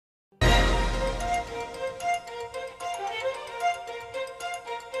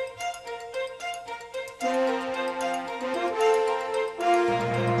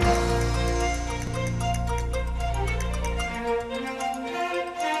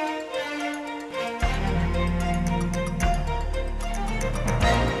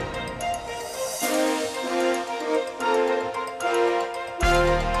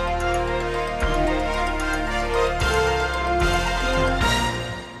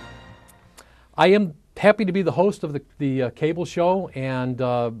I am happy to be the host of the cable show, and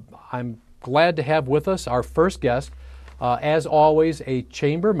I'm glad to have with us our first guest, as always, a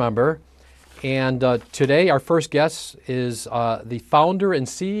chamber member. And today our first guest is the founder and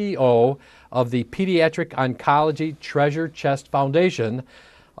CEO of the Pediatric Oncology Treasure Chest Foundation,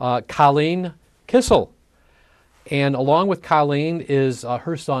 Colleen Kisel. And along with Colleen is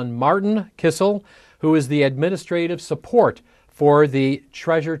her son, Martin Kisel, who is the administrative support for the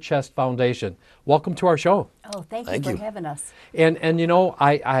Treasure Chest Foundation. Welcome to our show. Oh, thank you for having us. And you know,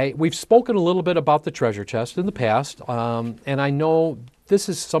 we've spoken a little bit about the Treasure Chest in the past, and I know this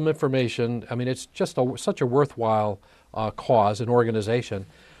is some information. I mean, it's just such a worthwhile cause and organization.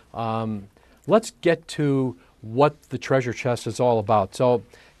 Let's get to what the Treasure Chest is all about. So,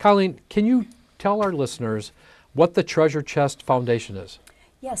 Colleen, can you tell our listeners what the Treasure Chest Foundation is?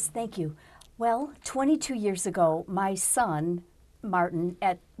 Yes, thank you. Well, 22 years ago, my son, Martin,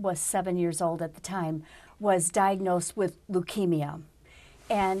 was 7 years old at the time, was diagnosed with leukemia.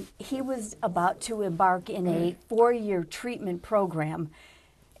 And he was about to embark in a 4-year treatment program,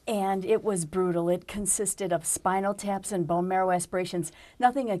 and it was brutal. It consisted of spinal taps and bone marrow aspirations,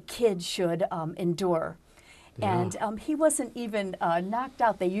 nothing a kid should endure. Yeah. And he wasn't even knocked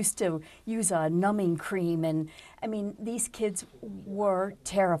out. They used to use a numbing cream, and I mean, these kids were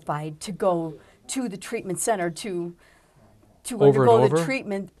terrified to go to the treatment center to undergo the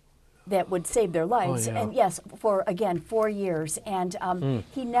treatment that would save their lives. Oh, yeah. And yes, for, again, 4 years. And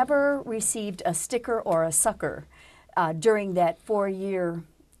he never received a sticker or a sucker during that 4-year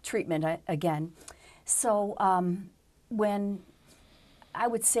treatment again. So when I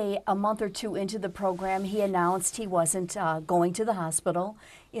would say a month or two into the program, he announced he wasn't going to the hospital.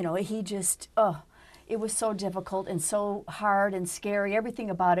 You know, he just, it was so difficult and so hard and scary. Everything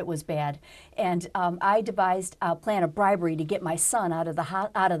about it was bad. And I devised a plan of bribery to get my son out of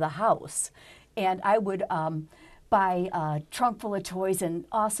the house. And I would buy a trunk full of toys and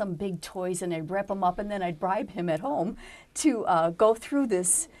awesome big toys, and I'd wrap them up, and then I'd bribe him at home to go through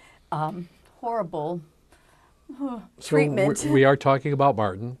this horrible treatment. So we are talking about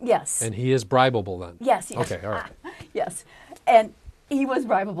Martin. Yes. And he is bribable then. Yes. Okay, all right. Yes. And he was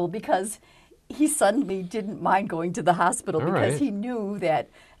bribable because he suddenly didn't mind going to the hospital because he knew that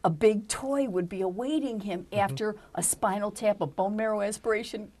a big toy would be awaiting him after a spinal tap, a bone marrow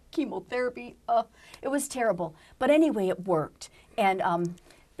aspiration, chemotherapy. It was terrible. But anyway, it worked. And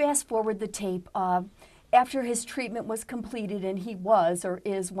fast forward the tape. After his treatment was completed, and he was or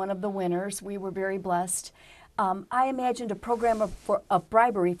is one of the winners, we were very blessed. I imagined a program of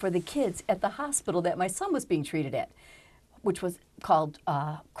bribery for the kids at the hospital that my son was being treated at, which was called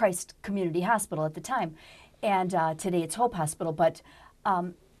Christ Community Hospital at the time. And today it's Hope Hospital. But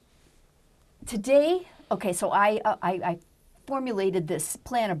today, okay, so I formulated this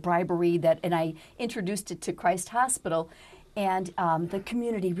plan of bribery and I introduced it to Christ Hospital. And the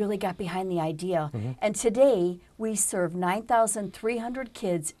community really got behind the idea. And today, we serve 9,300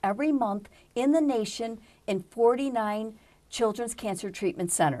 kids every month in the nation in 49 children's cancer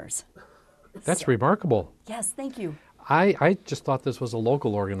treatment centers. That's remarkable. Yes, thank you. I just thought this was a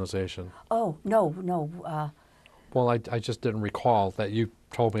local organization. Oh, no. Well, I just didn't recall that you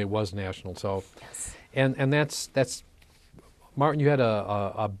told me it was national. So, yes. And that's Martin, you had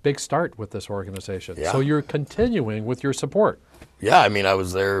a big start with this organization. Yeah. So you're continuing with your support. Yeah, I mean, I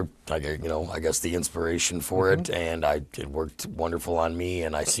was there, I guess the inspiration for it, and it worked wonderful on me,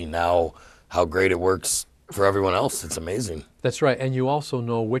 and I see now how great it works for everyone else. It's amazing. That's right, and you also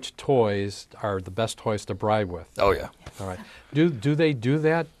know which toys are the best toys to bribe with. Oh, yeah. All right. Do they do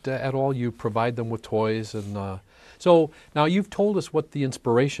that at all? You provide them with toys? And so now you've told us what the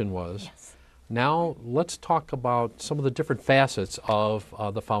inspiration was. Yes. Now let's talk about some of the different facets of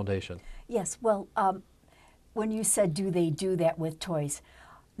the foundation. Yes, well, when you said do they do that with toys,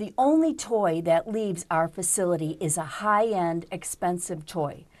 the only toy that leaves our facility is a high-end, expensive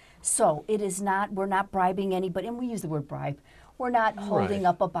toy. So it is not, we're not bribing anybody, and we use the word bribe. We're not holding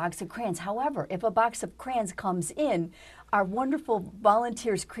up a box of crayons. However, if a box of crayons comes in, our wonderful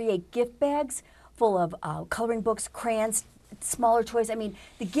volunteers create gift bags full of coloring books, crayons, smaller toys. I mean,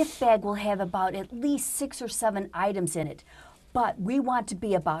 the gift bag will have about at least 6 or 7 items in it. But we want to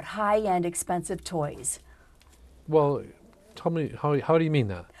be about high-end, expensive toys. Well, tell me, how do you mean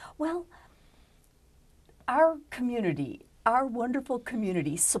that? Well, our community, our wonderful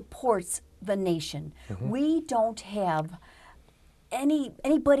community supports the nation. We don't have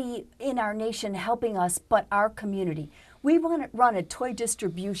anybody in our nation helping us but our community. We want to run a toy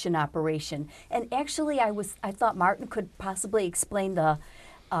distribution operation. And actually, I thought Martin could possibly explain the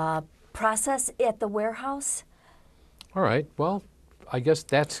process at the warehouse. All right. Well, I guess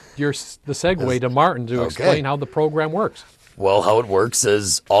that's the segue to Martin to explain how the program works. Well, how it works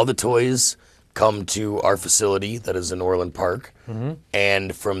is all the toys come to our facility that is in Orland Park,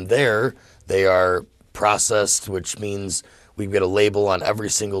 and from there they are processed, which means we get a label on every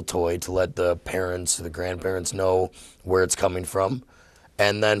single toy to let the parents or the grandparents know where it's coming from.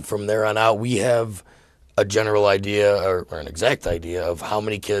 And then from there on out, we have a general idea or an exact idea of how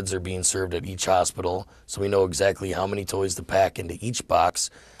many kids are being served at each hospital. So we know exactly how many toys to pack into each box.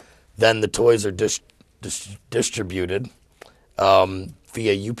 Then the toys are distributed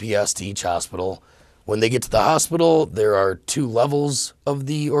via UPS to each hospital. When they get to the hospital, there are 2 levels of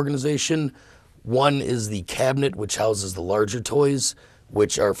the organization. One is the cabinet, which houses the larger toys,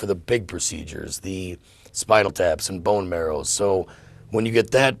 which are for the big procedures, the spinal taps and bone marrows. So when you get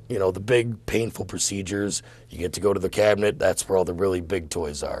that, you know, the big painful procedures, you get to go to the cabinet. That's where all the really big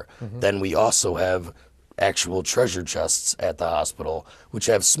toys are. Then we also have actual treasure chests at the hospital, which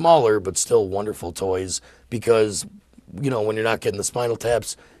have smaller but still wonderful toys because, you know, when you're not getting the spinal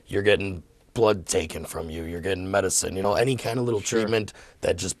taps, you're getting blood taken from you, you're getting medicine, you know, any kind of little treatment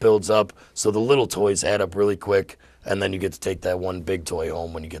that just builds up. So the little toys add up really quick, and then you get to take that one big toy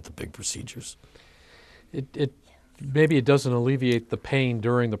home when you get the big procedures. Maybe it doesn't alleviate the pain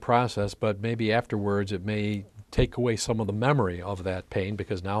during the process, but maybe afterwards it may take away some of the memory of that pain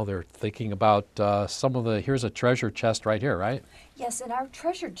because now they're thinking about here's a treasure chest right here, right? Yes, and our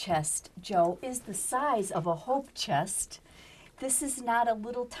treasure chest, Joe, is the size of a hope chest. This is not a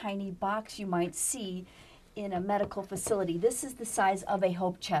little tiny box you might see in a medical facility. This is the size of a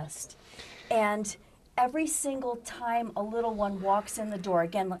hope chest. And every single time a little one walks in the door,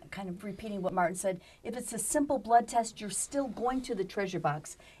 again, kind of repeating what Martin said, if it's a simple blood test, you're still going to the treasure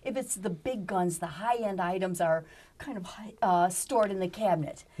box. If it's the big guns, the high-end items are kind of stored in the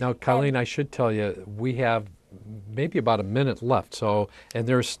cabinet. Now, Colleen, I should tell you, we have maybe about a minute left. So, and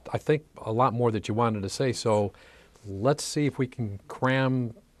there's, I think, a lot more that you wanted to say. So let's see if we can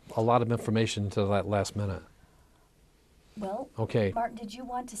cram a lot of information into that last minute. Well, okay. Martin, did you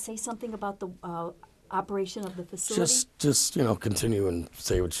want to say something about the operation of the facility? Just you know, continue and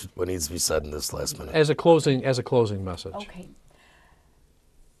say what needs to be said in this last minute. As a closing message. Okay.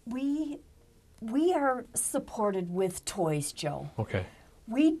 We are supported with toys, Joe. Okay.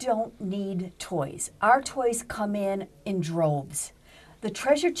 We don't need toys. Our toys come in droves. The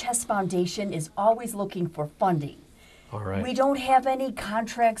Treasure Chest Foundation is always looking for funding. All right. We don't have any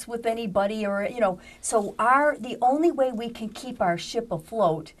contracts with anybody or, you know, so the only way we can keep our ship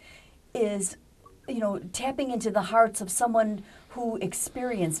afloat is, you know, tapping into the hearts of someone who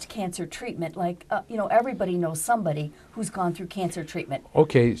experienced cancer treatment. Like, you know, everybody knows somebody who's gone through cancer treatment.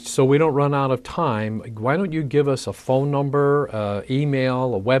 Okay, so we don't run out of time. Why don't you give us a phone number,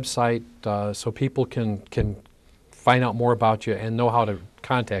 email, a website, so people can find out more about you and know how to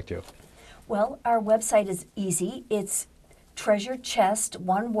contact you? Well, our website is easy. It's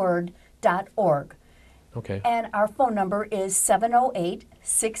treasurechest.org. Okay. And our phone number is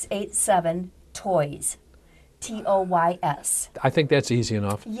 708-687-TOYS. TOYS. I think that's easy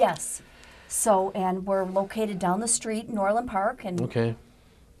enough. Yes. So, and we're located down the street in Orland Park. And okay.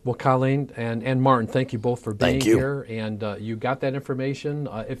 Well, Colleen and Martin, thank you both for being Thank you. here. And you got that information.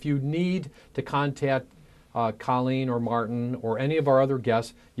 If you need to contact Colleen or Martin or any of our other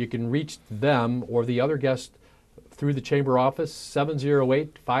guests, you can reach them or the other guests through the Chamber office,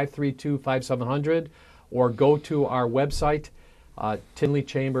 708-532-5700, or go to our website,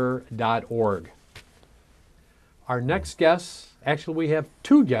 tinleychamber.org. Our next guests, actually we have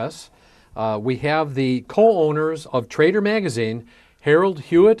 2 guests. We have the co-owners of Trader Magazine, Harold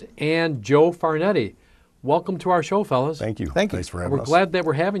Hewitt and Joe Farneti. Welcome to our show, fellas. Thank you. Thank you. Thanks for having us. We're glad that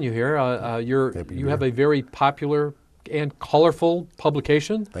we're having you here. You have a very popular and colorful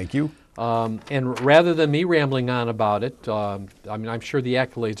publication. Thank you. And rather than me rambling on about it, I mean, I'm sure the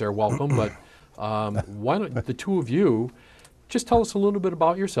accolades are welcome, but why don't the 2 of you just tell us a little bit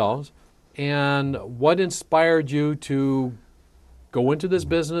about yourselves and what inspired you to go into this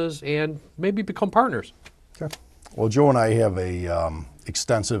business and maybe become partners? Okay. Well, Joe and I have a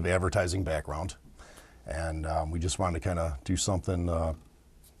extensive advertising background, and we just wanted to kind of do something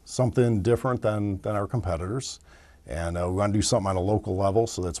different than our competitors. And we want to do something on a local level,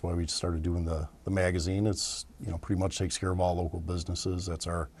 so that's why we started doing the magazine. It's, you know, pretty much takes care of all local businesses. That's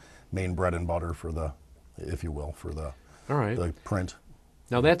our main bread and butter for the, if you will, for the All right. the print.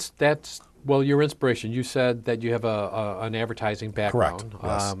 Now that's well, your inspiration. You said that you have an advertising background. Correct,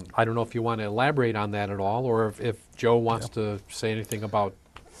 yes. I don't know if you want to elaborate on that at all, or if Joe wants to say anything about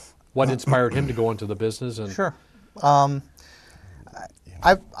what inspired him to go into the business. And Sure.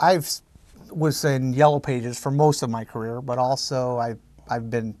 I've was in Yellow Pages for most of my career, but also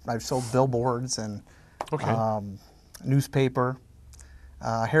I've sold billboards and newspaper.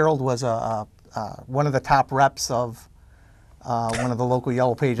 Harold was one of the top reps of one of the local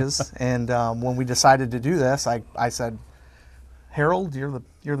Yellow Pages, and when we decided to do this, I said, Harold, you're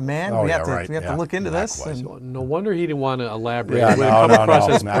the man. Oh, we yeah, have to right. we have Yeah. to look into this. Likewise. And No wonder he didn't want to elaborate. Yeah, It would no, come no, across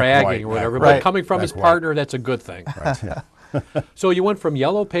no, as not bragging quite, or whatever. not But quite. coming from Not his quite. partner, that's a good thing. Right, yeah. So you went from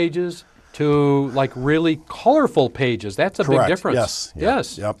Yellow Pages to like really colorful pages. That's a Correct. big difference. Yes.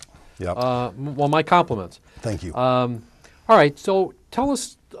 Yes. Yep. Yep. Well, my compliments. Thank you. All right. So tell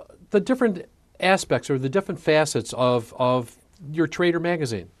us the different aspects or the different facets of your Trader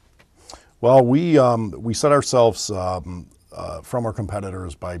magazine. Well, we set ourselves from our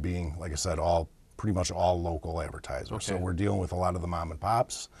competitors by being, like I said, pretty much all local advertisers. So Okay. we're dealing with a lot of the mom and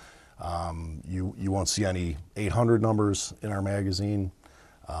pops. You won't see any 800 numbers in our magazine.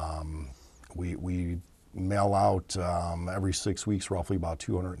 We mail out every 6 weeks roughly about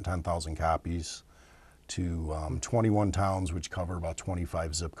 210,000 copies to 21 towns, which cover about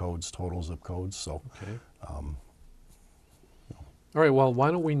 25 zip codes, total zip codes. So. Okay. All right. Well,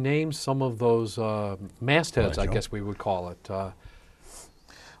 why don't we name some of those mastheads? Right, I Joe. guess we would call it.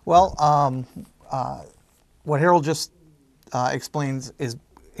 well, what Harold just explains is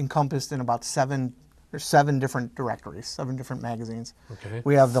encompassed in about there's 7 different directories, 7 different magazines. Okay.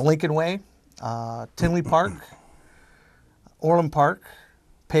 We have the Lincoln Way, Tinley Park, Orland Park,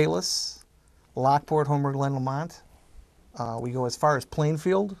 Payless, Lockport, Homer, Glen Lamont. We go as far as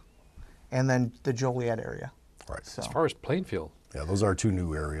Plainfield, and then the Joliet area. Right. So, As far as Plainfield. Yeah, those are 2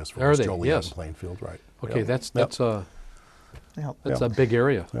 new areas for Are us, they? Joliet Yes. and Plainfield, right? Okay, Yep. that's a yeah. a big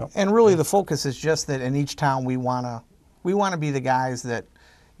area. Yep. And really, the focus is just that in each town we wanna be the guys that,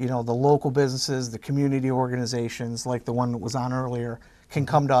 the local businesses, the community organizations, like the one that was on earlier, can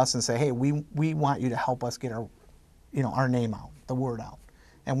come to us and say, hey, we want you to help us get our name out, the word out,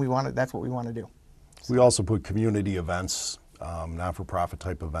 and that's what we want to do. We also put community events, not-for-profit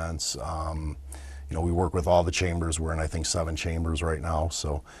type events. We work with all the chambers. We're in, I think, 7 chambers right now.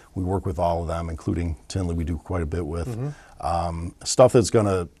 So we work with all of them, including Tinley. We do quite a bit with stuff that's going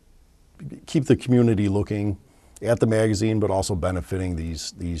to keep the community looking at the magazine, but also benefiting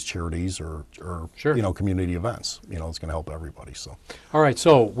these charities or Sure. community events. It's going to help everybody. So All right.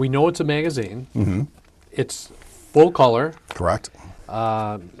 So we know it's a magazine. Mm-hmm. It's full color. correct.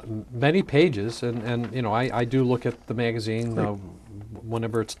 Many pages, and I do look at the magazine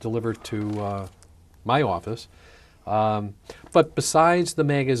whenever it's delivered to my office. But besides the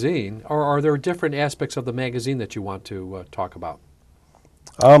magazine, are there different aspects of the magazine that you want to talk about?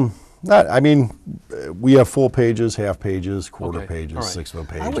 We have full pages, half pages, quarter Okay. pages, All right. 1/6 of a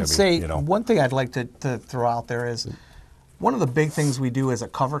page. I would say one thing I'd like to throw out there is one of the big things we do is a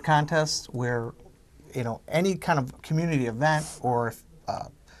cover contest where, any kind of community event, or if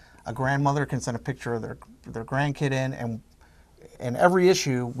a grandmother can send a picture of their grandkid in, and every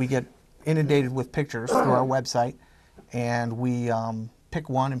issue we get inundated with pictures through our website, and we pick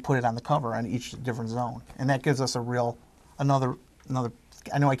one and put it on the cover on each different zone, and that gives us another.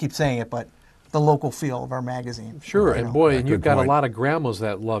 I know I keep saying it, but the local feel of our magazine. Sure, and boy, Yeah, and you've good got point. a lot of grandmas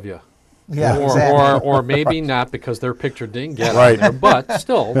that love you. Yeah, or, exactly. or maybe not because their picture didn't get Right. on there, but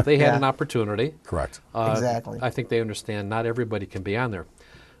still, they had Yeah. an opportunity. Correct. Exactly. I think they understand not everybody can be on there.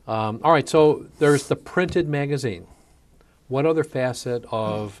 All right, so there's the printed magazine. What other facet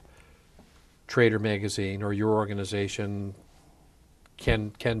of Trader magazine or your organization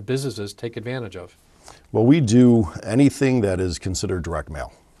can businesses take advantage of? Well, we do anything that is considered direct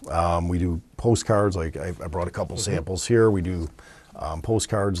mail. We do postcards, like I brought a couple samples here. We do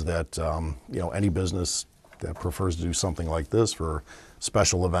postcards that, any business that prefers to do something like this for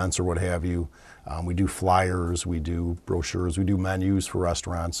special events or what have you. We do flyers, we do brochures, we do menus for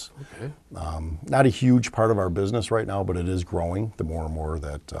restaurants. Okay. Not a huge part of our business right now, but it is growing the more and more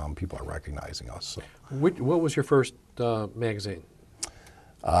that people are recognizing us. So, What was your first magazine?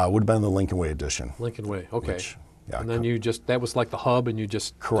 would have been the Lincoln Way edition. Lincoln Way, okay. Which, yeah, and then that was like the hub, and you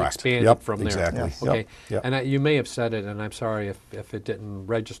just Correct. expanded Yep, from there. exactly. Yes. Okay. Yep, yep. And you may have said it, and I'm sorry if it didn't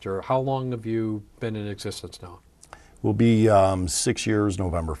register. How long have you been in existence now? We'll be 6 years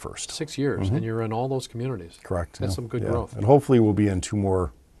November 1st. 6 years, and you're in all those communities. Correct. That's yeah, some good yeah. growth. And hopefully we'll be in 2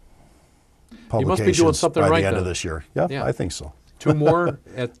 more You must be doing publications something by right the end then. of this year. Yeah, Yeah. I think so. 2 more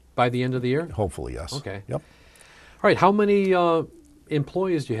by the end of the year? Hopefully, yes. Okay. Yep. All right, how many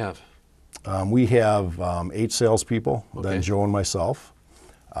employees do you have? We have 8 salespeople, Okay. then Joe and myself.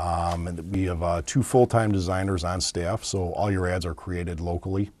 And we have 2 full-time designers on staff, so all your ads are created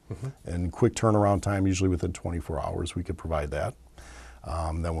locally. And quick turnaround time, usually within 24 hours, we could provide that.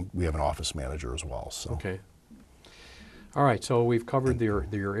 Then we have an office manager as well. So. Okay. All right, so we've covered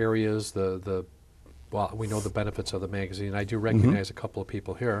your areas, well, we know the benefits of the magazine. I do recognize a couple of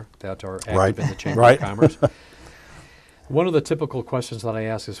people here that are active Right. in the Chamber Right. of Commerce. One of the typical questions that I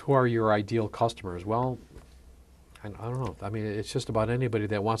ask is, who are your ideal customers? Well, I don't know. I mean, it's just about anybody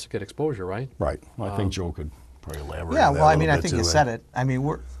that wants to get exposure, right? Right. Well, I think Joe could probably elaborate. Yeah, on that well, a I mean, little I bit think you too, said it. I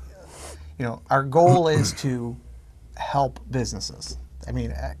mean, our goal is to help businesses. I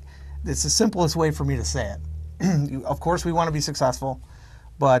mean, it's the simplest way for me to say it. Of course, we want to be successful,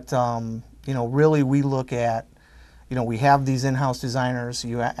 but really we look at, we have these in-house designers.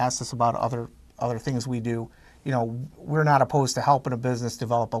 You asked us about other things we do. We're not opposed to helping a business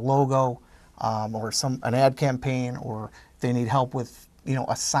develop a logo or an ad campaign, or if they need help with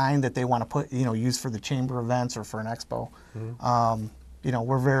a sign that they want to put use for the chamber events or for an expo.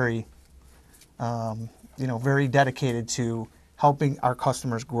 We're very very dedicated to helping our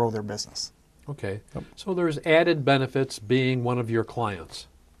customers grow their business. Okay. So there's added benefits being one of your clients.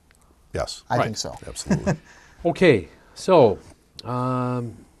 Yes. I Right. think so. Absolutely. Okay, so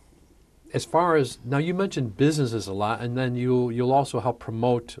as far as, now you mentioned businesses a lot, and then you'll also help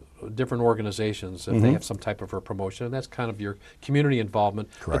promote different organizations if they have some type of a promotion, and that's kind of your community involvement.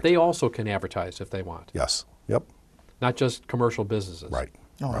 But Correct. they also can advertise if they want, Yes. Yep. not just commercial businesses. Right.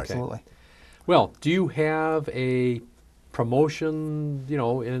 No, Right. absolutely. Well, do you have a promotion,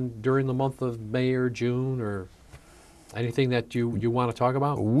 during the month of May or June, or anything that you want to talk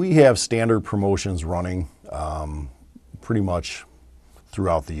about? We have standard promotions running pretty much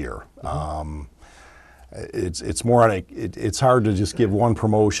throughout the year. It's more on it's hard to just give one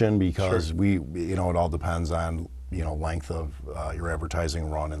promotion because it all depends on length of your advertising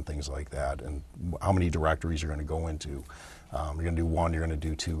run and things like that, and how many directories you're going to go into. You're going to do one, you're going to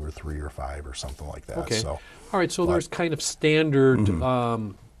do 2 or 3 or 5 or something like that. Okay. So, All right, so there's kind of standard,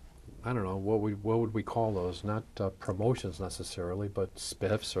 I don't know, what would we call those? Not promotions necessarily, but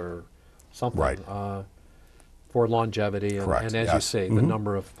spiffs or something. Right. For longevity and, Correct, as you yes. say, the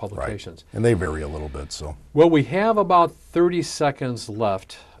number of right. publications. And they vary a little bit. So. Well, we have about 30 seconds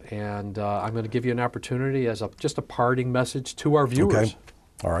left, and I'm going to give you an opportunity as just a parting message to our viewers. Okay.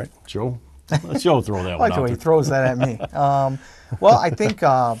 All right, Joe. Let's Joe throw that I one like the out way he there. throws that at me. Well, I think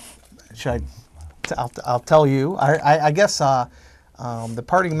I'll tell you. I guess the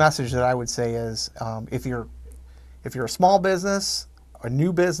parting message that I would say is if you're a small business, a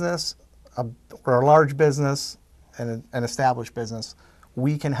new business, or a large business, and an established business,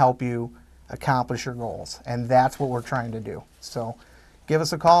 we can help you accomplish your goals, and that's what we're trying to do. So, give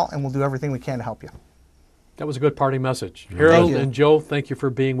us a call, and we'll do everything we can to help you. That was a good parting message. Harold you. and Joe, thank you for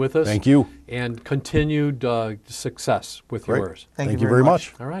being with us. Thank you. And continued success with Great. yours. Thank Thank you you very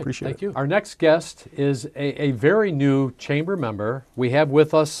much. All right, Appreciate thank it. you. Our next guest is a very new chamber member. We have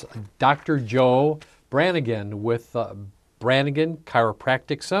with us Dr. Joe Brannigan with Brannigan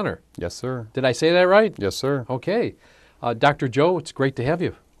Chiropractic Center. Yes, sir. Did I say that right? Yes, sir. Okay. Dr. Joe, it's great to have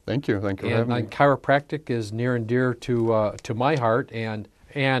you. Thank you. Thank you for And having me. chiropractic is near and dear to my heart and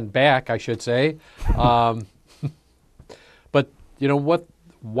back, I should say. But you know what?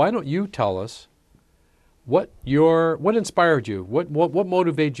 Why don't you tell us what inspired you? What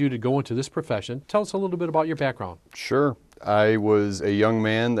motivated you to go into this profession? Tell us a little bit about your background. Sure. I was a young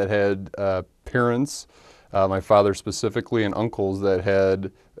man that had parents, my father specifically, and uncles that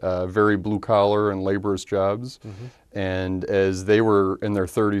had very blue-collar and laborious jobs. And as they were in their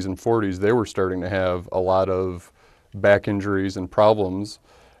 30s and 40s, they were starting to have a lot of back injuries and problems.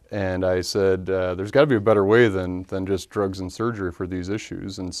 And I said, there's got to be a better way than just drugs and surgery for these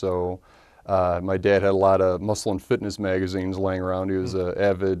issues. And so my dad had a lot of muscle and fitness magazines laying around. He was an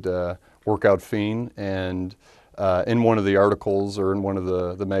avid workout fiend. And in one of the articles or in one of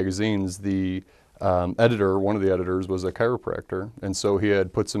the magazines, the editor, one of the editors, was a chiropractor. And so he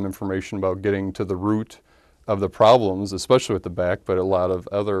had put some information about getting to the root of the problems, especially with the back, but a lot of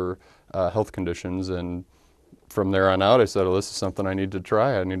other health conditions. And from there on out, I said, oh, this is something I need to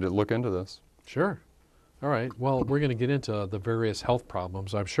try. I need to look into this. Sure. All right. Well, we're going to get into the various health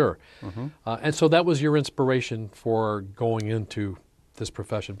problems, I'm sure. And so that was your inspiration for going into this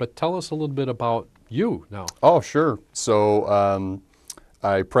profession. But tell us a little bit about you now. Oh, sure. So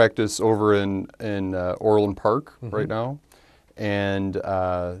I practice over in Orland Park right now. And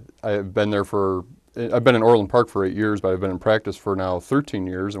I've been in Orland Park for 8 years, but I've been in practice for now 13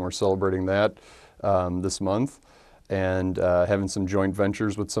 years, and we're celebrating that this month, and having some joint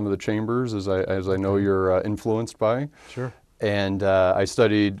ventures with some of the chambers, as I know you're influenced by. Sure. And I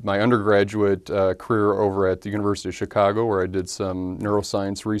studied my undergraduate career over at the University of Chicago, where I did some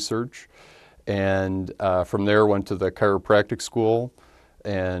neuroscience research, and from there went to the chiropractic school,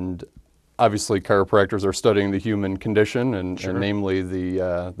 And obviously, chiropractors are studying the human condition, and namely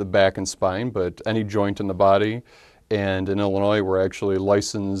the back and spine, but any joint in the body. And in Illinois, we're actually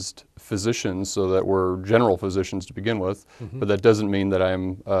licensed physicians, so that we're general physicians to begin with. But that doesn't mean that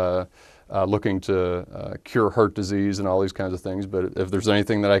I'm looking to cure heart disease and all these kinds of things. But if there's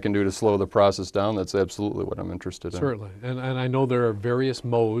anything that I can do to slow the process down, that's absolutely what I'm interested in. Certainly. And I know there are various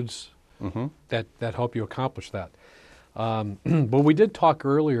modes that help you accomplish that. But we did talk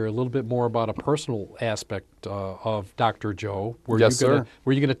earlier a little bit more about a personal aspect of Dr. Joe. Yes, sir.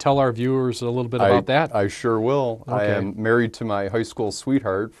 Were you going to tell our viewers a little bit about that? I sure will. I Okay. am married to my high school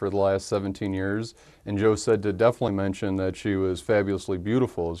sweetheart for the last 17 years, and Joe said to definitely mention that she was fabulously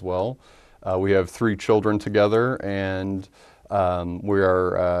beautiful as well. We have 3 children together, and we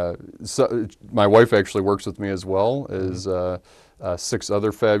are, my wife actually works with me as well as 6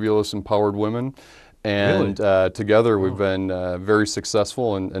 other fabulous, empowered women. And together we've been very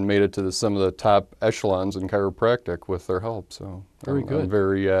successful and made it to some of the top echelons in chiropractic with their help. So Very good. I'm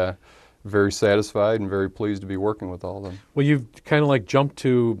very, very satisfied and very pleased to be working with all of them. Well, you've kind of like jumped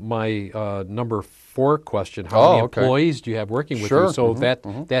to my number 4 question. How many okay. employees do you have working with Sure. you? So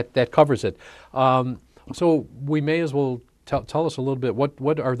that covers it. So we may as well tell us a little bit,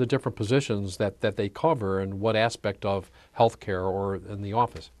 what are the different positions that they cover, and what aspect of healthcare or in the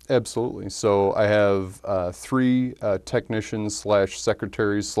office? Absolutely. So I have 3 technicians slash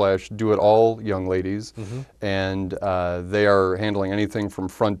secretaries slash do-it-all young ladies, and they are handling anything from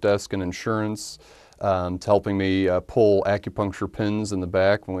front desk and insurance to helping me pull acupuncture pins in the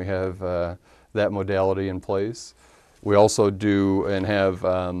back when we have that modality in place. We also do and have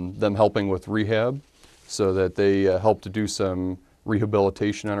them helping with rehab, so that they help to do some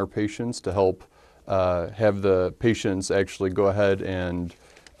rehabilitation on our patients to help have the patients actually go ahead and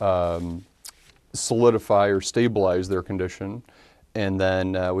solidify or stabilize their condition. And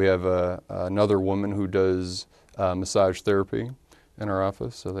then we have another woman who does massage therapy in our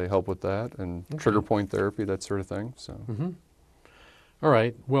office, so they help with that, and trigger point therapy, that sort of thing. So. All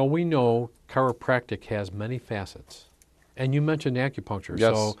right. Well, we know chiropractic has many facets. And you mentioned acupuncture,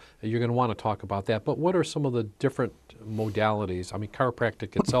 Yes. so you're going to want to talk about that. But what are some of the different modalities? I mean,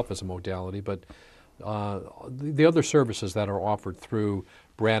 chiropractic itself is a modality, but the other services that are offered through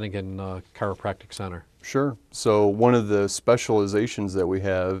Brannigan Chiropractic Center. Sure. So one of the specializations that we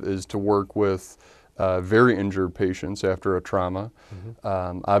have is to work with very injured patients after a trauma.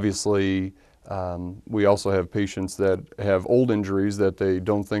 Obviously, we also have patients that have old injuries that they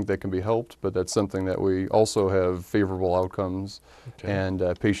don't think that can be helped, but that's something that we also have favorable outcomes. And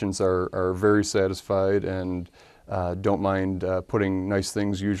patients are very satisfied and don't mind putting nice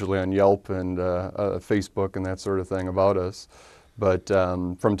things usually on Yelp and Facebook and that sort of thing about us. But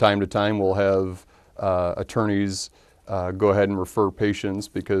from time to time we'll have attorneys go ahead and refer patients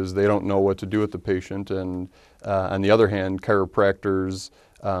because they don't know what to do with the patient. And on the other hand, chiropractors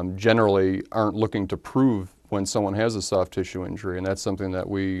generally aren't looking to prove when someone has a soft tissue injury, and that's something that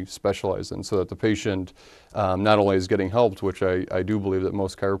we specialize in, so that the patient not only is getting helped, which I do believe that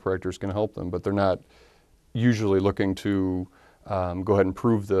most chiropractors can help them, but they're not usually looking to go ahead and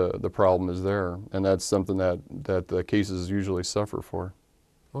prove the problem is there, and that's something that the cases usually suffer for.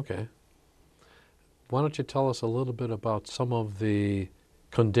 Okay. Why don't you tell us a little bit about some of the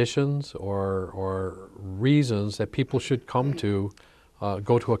conditions or reasons that people should come to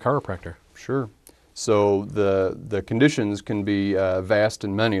go to a chiropractor? Sure. So the conditions can be vast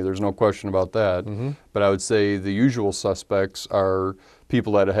and many, there's no question about that. But I would say the usual suspects are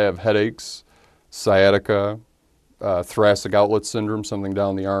people that have headaches, sciatica, thoracic outlet syndrome, something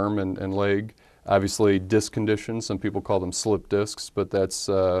down the arm and leg. Obviously disc conditions, some people call them slip discs, but that's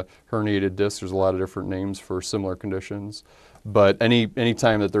herniated discs. There's a lot of different names for similar conditions. But any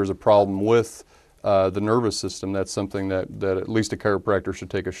time that there's a problem with the nervous system, that's something that at least a chiropractor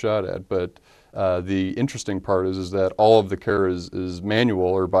should take a shot at. But the interesting part is that all of the care is manual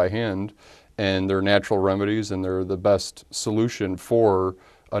or by hand, and they're natural remedies, and they're the best solution for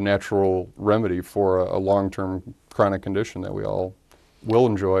a natural remedy for a long-term chronic condition that we all will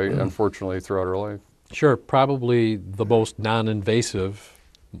enjoy, unfortunately, throughout our life. Sure, probably the most non-invasive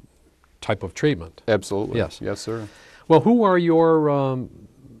type of treatment. Absolutely. Yes. Yes, sir. Well, who are your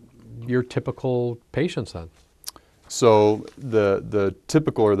typical patients then? So the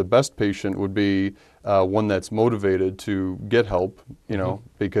typical or the best patient would be one that's motivated to get help, you know,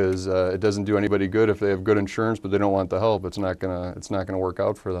 because it doesn't do anybody good if they have good insurance but they don't want the help. It's not gonna work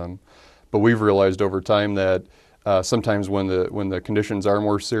out for them. But we've realized over time that sometimes when the conditions are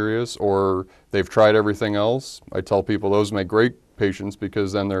more serious or they've tried everything else, I tell people those make great patients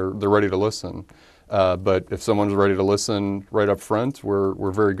because then they're ready to listen. But if someone's ready to listen right up front,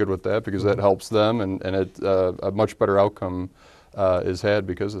 we're very good with that because that helps them, and a much better outcome is had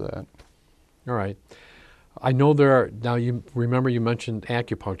because of that. All right. I know there are, now you remember you mentioned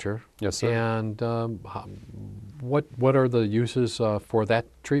acupuncture. Yes, sir. And what are the uses for that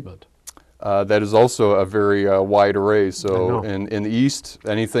treatment? That is also a very wide array. So know. in the East,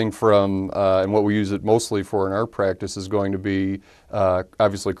 anything from, and what we use it mostly for in our practice is going to be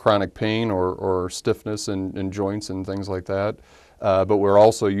obviously chronic pain or stiffness in joints and things like that. But we're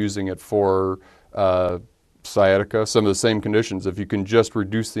also using it for sciatica, some of the same conditions. If you can just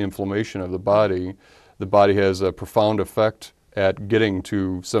reduce the inflammation of the body has a profound effect at getting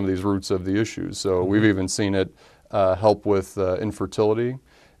to some of these roots of the issues. So we've even seen it help with infertility,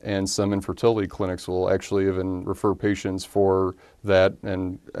 and some infertility clinics will actually even refer patients for that.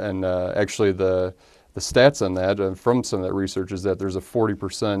 And actually the stats on that from some of that research is that there's a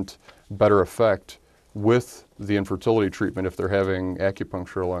 40% better effect with the infertility treatment if they're having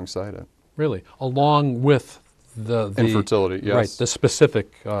acupuncture alongside it. Really? Along with the Infertility, yes. Right, the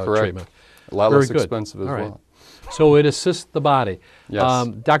specific treatment. A lot Very less good. expensive as All right. well. So it assists the body. Yes.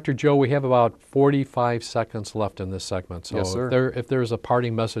 Dr. Joe, we have about 45 seconds left in this segment. So Yes, sir. if there's a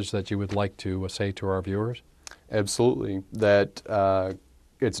parting message that you would like to say to our viewers. Absolutely. That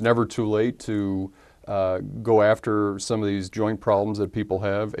it's never too late to go after some of these joint problems that people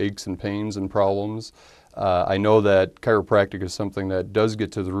have, aches and pains and problems. I know that chiropractic is something that does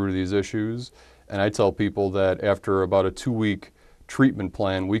get to the root of these issues, and I tell people that after about a 2-week treatment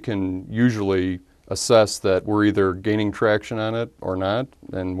plan, we can usually assess that we're either gaining traction on it or not,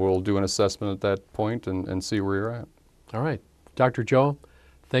 and we'll do an assessment at that point and see where you're at. All right. Dr. Joe,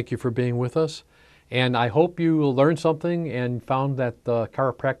 thank you for being with us. And I hope you learned something and found that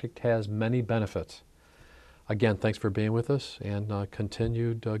chiropractic has many benefits. Again, thanks for being with us, and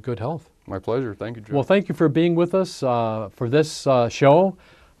continued good health. My pleasure. Thank you, Joe. Well, thank you for being with us for this show.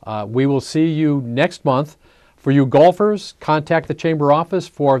 We will see you next month. For you golfers, contact the Chamber office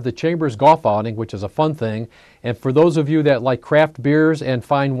for the Chamber's golf outing, which is a fun thing. And for those of you that like craft beers and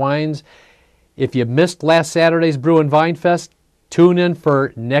fine wines, if you missed last Saturday's Brew and Vine Fest, tune in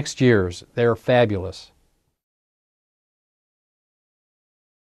for next year's. They're fabulous.